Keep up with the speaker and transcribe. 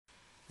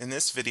In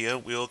this video,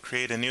 we will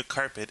create a new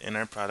carpet in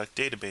our product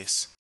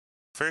database.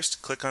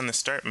 First, click on the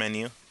Start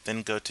menu,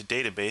 then go to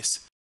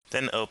Database,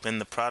 then open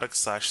the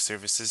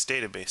Product/Services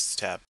Database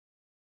tab.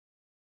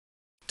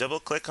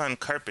 Double-click on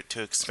Carpet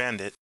to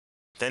expand it,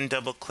 then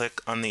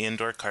double-click on the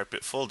Indoor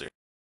Carpet folder.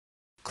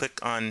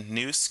 Click on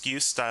New SKU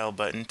Style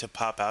button to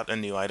pop out a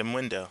new item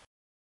window.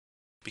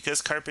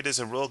 Because carpet is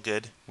a roll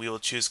good, we will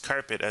choose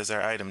carpet as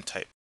our item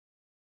type.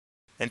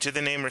 Enter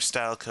the name or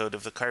style code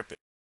of the carpet.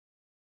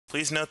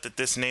 Please note that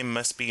this name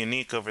must be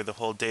unique over the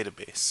whole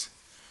database.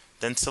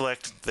 Then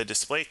select the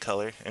display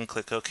color and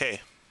click OK.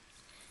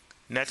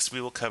 Next,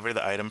 we will cover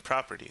the item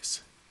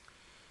properties.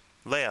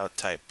 Layout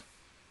type.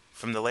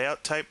 From the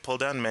Layout Type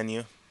pull-down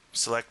menu,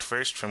 select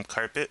first from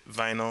Carpet,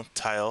 Vinyl,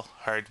 Tile,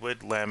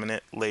 Hardwood,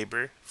 Laminate,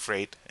 Labor,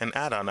 Freight, and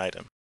Add-on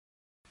item.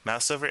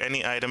 Mouse over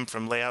any item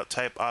from Layout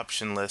Type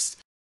option list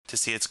to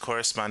see its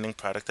corresponding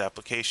product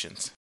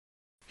applications.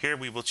 Here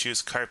we will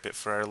choose Carpet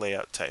for our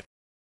layout type.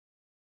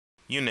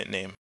 Unit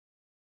name.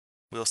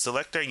 We will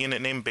select our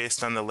unit name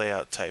based on the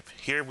layout type.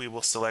 Here we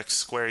will select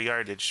square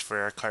yardage for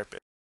our carpet.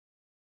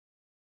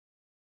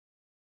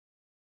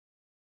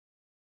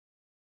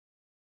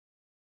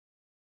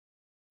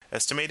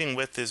 Estimating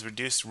width is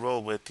reduced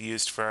roll width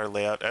used for our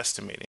layout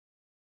estimating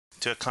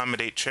to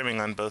accommodate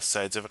trimming on both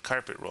sides of a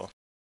carpet roll.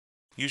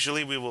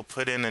 Usually we will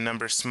put in a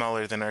number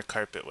smaller than our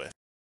carpet width.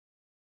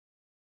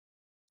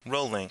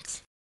 Roll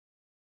length.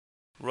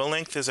 Roll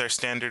length is our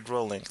standard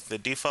roll length. The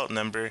default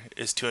number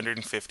is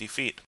 250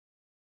 feet.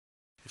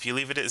 If you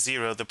leave it at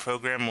 0, the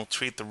program will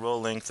treat the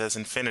roll length as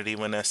infinity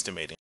when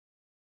estimating.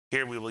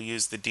 Here we will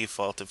use the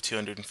default of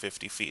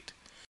 250 feet.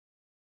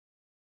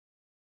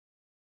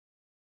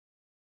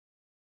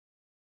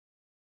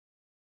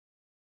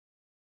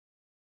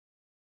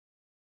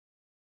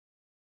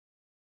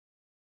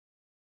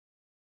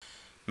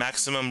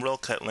 Maximum roll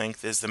cut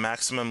length is the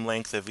maximum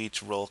length of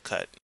each roll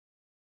cut.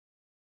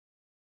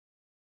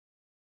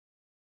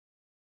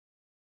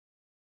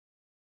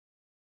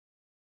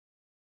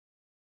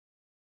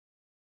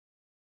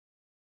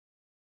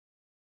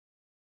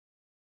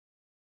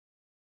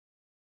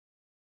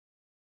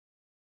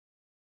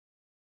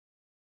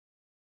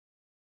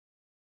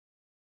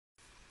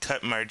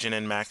 Cut margin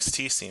and max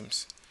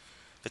T-seams.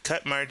 The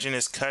cut margin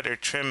is cut or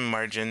trim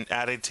margin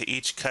added to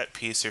each cut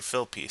piece or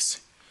fill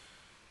piece.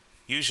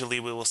 Usually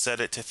we will set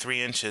it to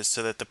 3 inches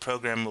so that the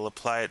program will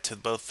apply it to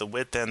both the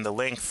width and the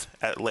length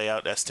at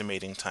layout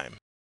estimating time.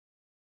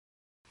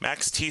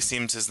 Max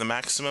T-seams is the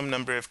maximum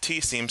number of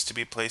T-seams to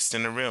be placed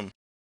in a room.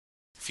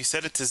 If you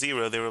set it to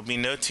 0, there will be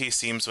no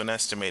T-seams when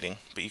estimating,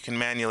 but you can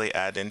manually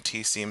add in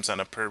T-seams on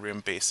a per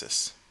room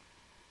basis.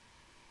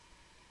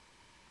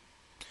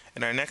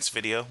 In our next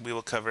video, we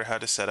will cover how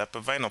to set up a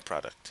vinyl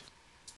product.